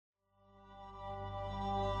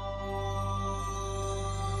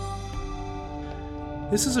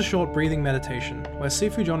This is a short breathing meditation where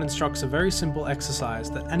Sifu John instructs a very simple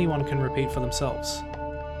exercise that anyone can repeat for themselves.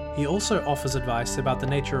 He also offers advice about the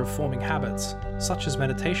nature of forming habits, such as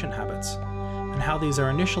meditation habits, and how these are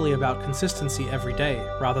initially about consistency every day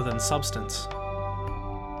rather than substance.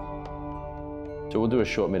 So we'll do a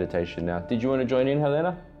short meditation now. Did you want to join in,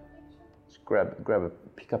 Helena? Just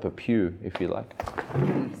pick up a pew if you like.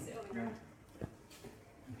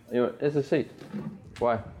 There's a seat.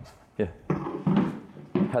 Why? Yeah.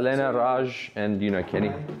 Helena, Raj, and Kenny.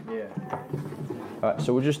 Yeah. All right,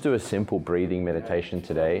 so we'll just do a simple breathing meditation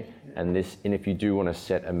today. And if you do want to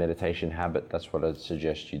set a meditation habit, that's what I'd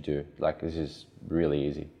suggest you do. This is really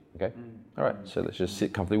easy. Okay? All right, so let's just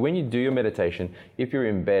sit comfortably. When you do your meditation, if you're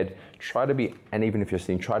in bed, and even if you're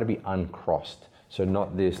sitting, try to be uncrossed. So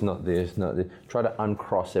not this, not this, not this. Try to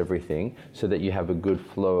uncross everything so that you have a good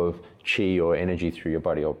flow of chi or energy through your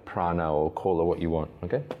body, or prana, or call it what you want,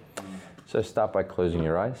 okay? So start by closing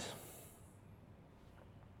your eyes.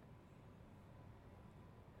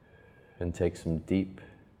 And take some deep,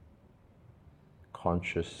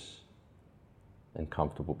 conscious, and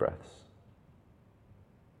comfortable breaths.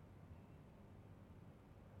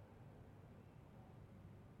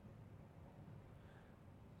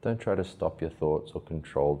 Don't try to stop your thoughts or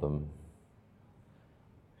control them.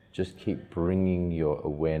 Just keep bringing your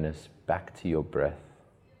awareness back to your breath.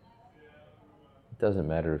 It doesn't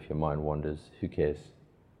matter if your mind wanders, who cares?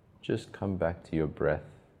 Just come back to your breath.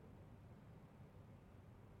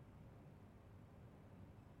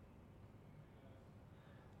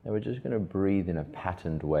 And we're just going to breathe in a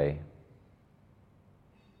patterned way.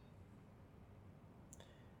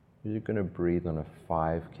 We're just going to breathe on a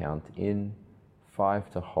 5 count in,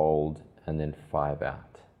 5 to hold, and then 5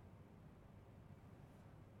 out.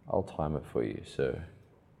 I'll time it for you. So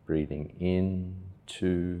breathing in,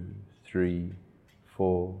 2, 3,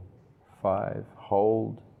 4, 5.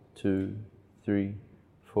 Hold, 2, 3,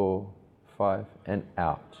 4, 5. And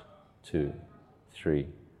out, 2, 3,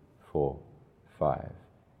 4, 5.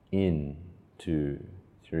 In, 2,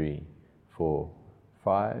 3, 4,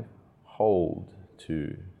 5. Hold,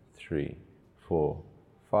 2, 3, 4,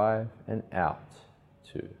 5. And out,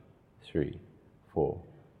 2, 3, 4,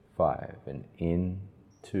 5. And in,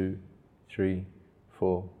 2, 3,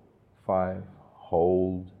 4, 5.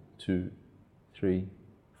 Hold, 2, 3,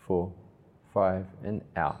 4, 5. And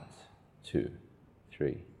out, 2,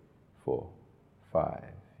 3, 4, 5.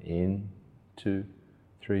 In, 2,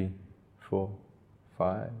 3, 4,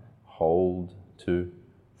 5. Hold, 2,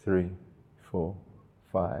 3, 4,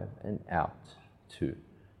 5. And out, 2,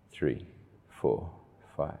 3, 4,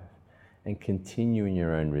 5. And continue in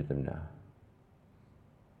your own rhythm now.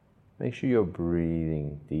 Make sure you're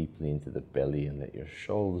breathing deeply into the belly and let your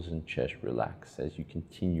shoulders and chest relax as you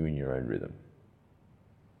continue in your own rhythm.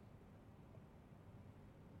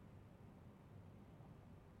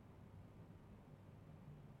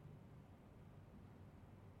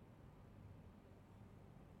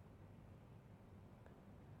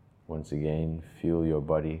 Once again, feel your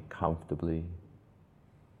body comfortably.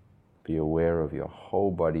 Be aware of your whole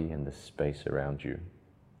body and the space around you.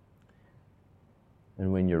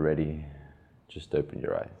 And when you're ready, just open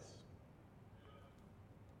your eyes.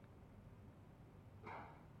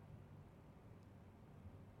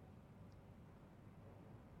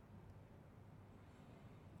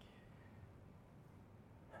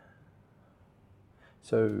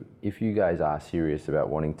 So if you guys are serious about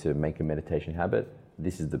wanting to make a meditation habit,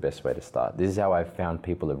 this is the best way to start. This is how I've found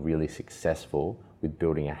people are really successful with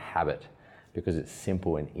building a habit, because it's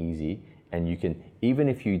simple and easy, and you can, even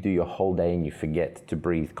if you do your whole day and you forget to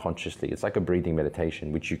breathe consciously, it's like a breathing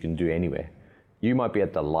meditation, which you can do anywhere. You might be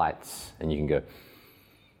at the lights and you can go,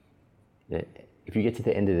 if you get to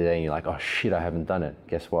the end of the day and you're like, oh shit, I haven't done it,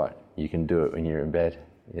 guess what? You can do it when you're in bed.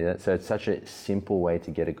 Yeah? So it's such a simple way to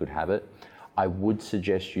get a good habit. I would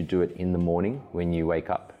suggest you do it in the morning when you wake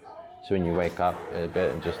up. So when you wake up in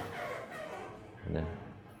bed and then.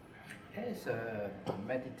 Has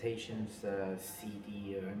meditations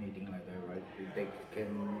CD or anything like that, right? They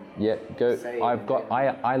can. Yeah, go.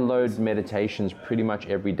 I load meditations pretty much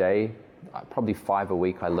every day. Probably 5 a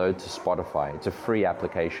week I load to Spotify. It's a free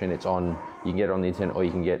application. It's on. You can get it on the internet or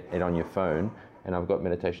you can get it on your phone. And I've got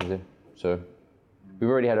meditations there. So we've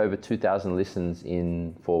already had over 2,000 listens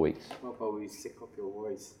in 4 weeks. Well, probably sick of your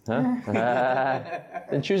voice. Huh?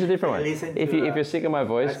 Then choose a different one. If you're sick of my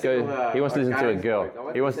voice, go. He wants to listen to a girl.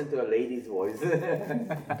 He wants to listen to a lady's voice.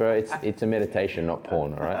 Bro, it's a meditation, not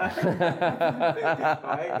porn, all right?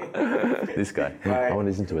 This guy. I want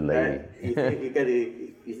to listen to a lady.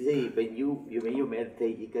 You see, when you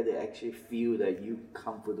meditate, you gotta actually feel that you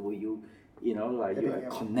comfortable. You you know, like you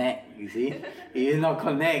connect, you see? If you not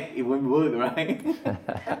connect, it won't work, right?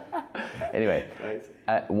 Anyway,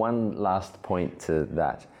 Right. one last point to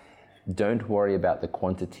that. Don't worry about the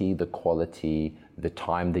quantity, the quality, the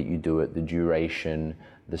time that you do it, the duration,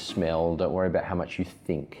 the smell. Don't worry about how much you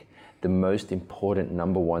think. The most important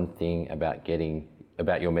number one thing about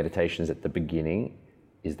your meditations at the beginning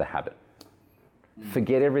is the habit.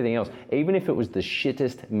 Forget everything else. Even if it was the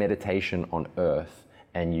shittest meditation on earth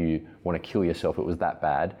and you want to kill yourself, it was that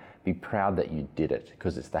bad, be proud that you did it,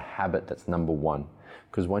 because it's the habit that's number one.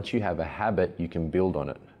 Because once you have a habit, you can build on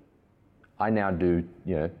it. I now do,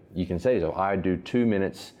 you can say to yourself, I do 2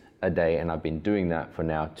 minutes a day, and I've been doing that for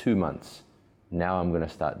now 2 months. Now I'm going to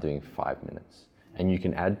start doing 5 minutes. And you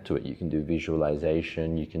can add to it. You can do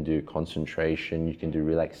visualization, you can do concentration, you can do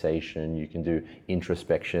relaxation, you can do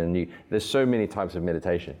introspection. There's so many types of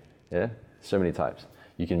meditation, yeah? So many types.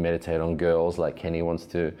 You can meditate on girls like Kenny wants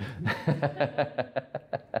to.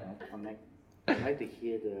 I like to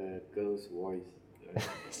hear the girl's voice.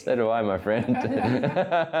 So do I, my friend.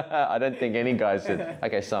 I don't think any guys should.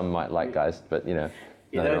 Okay, some might like guys, but this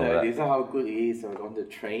is how good it is on the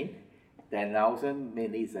train. The announcement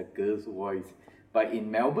mainly is a girl's voice. But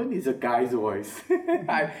in Melbourne, it's a guy's voice.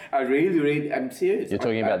 I really, I'm serious. You're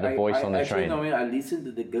talking about the voice on the train. I listen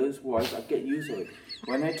to the girl's voice, I get used to it.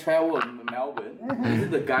 When I travel in Melbourne, this is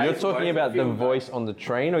the guy's voice. You're talking about the voice on the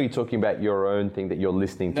train, or are you talking about your own thing that you're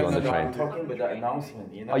listening to on the train? I'm talking about the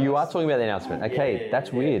announcement. Oh, you are talking about the announcement. Okay,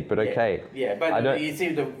 that's weird, but okay. Yeah, but you see,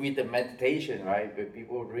 with the meditation, right, when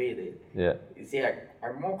people read it, yeah. You see,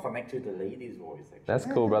 I'm more connected to the lady's voice, actually. That's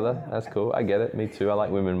cool, brother. That's cool. I get it. Me too. I like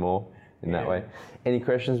women more in that way. Any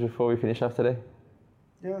questions before we finish off today?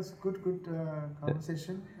 Yeah, it was good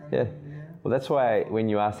conversation. Yeah. Well, that's why when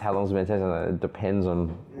you ask how long's meditation, it depends on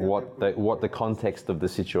what the context of the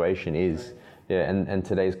situation is. Yeah, and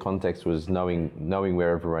today's context was knowing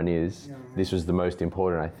where everyone is. Yeah, right. This was the most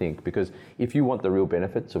important, I think, because if you want the real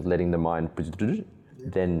benefits of letting the mind,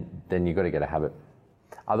 then you got to get a habit.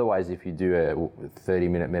 Otherwise, if you do a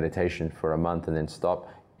 30-minute meditation for a month and then stop,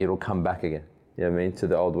 it'll come back again. You know what I mean? To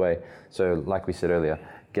the old way. So like we said earlier,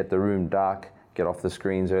 get the room dark, get off the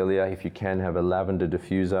screens earlier. If you can, have a lavender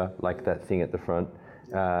diffuser, like that thing at the front,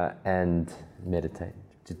 and meditate.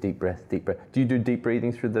 Just deep breath, deep breath. Do you do deep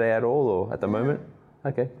breathing through the day at all, or at the moment?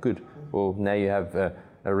 Okay, good. Well, now you have a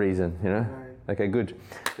reason, you know? Okay, good.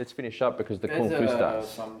 Let's finish up because the Kung Fu starts.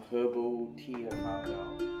 Some herbal tea I found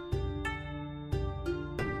out.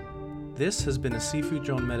 This has been a Sifu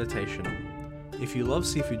John meditation. If you love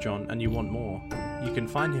Sifu John and you want more, you can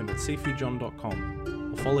find him at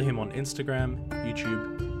sifujohn.com or follow him on Instagram,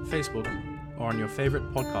 YouTube, Facebook, or on your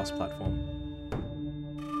favorite podcast platform.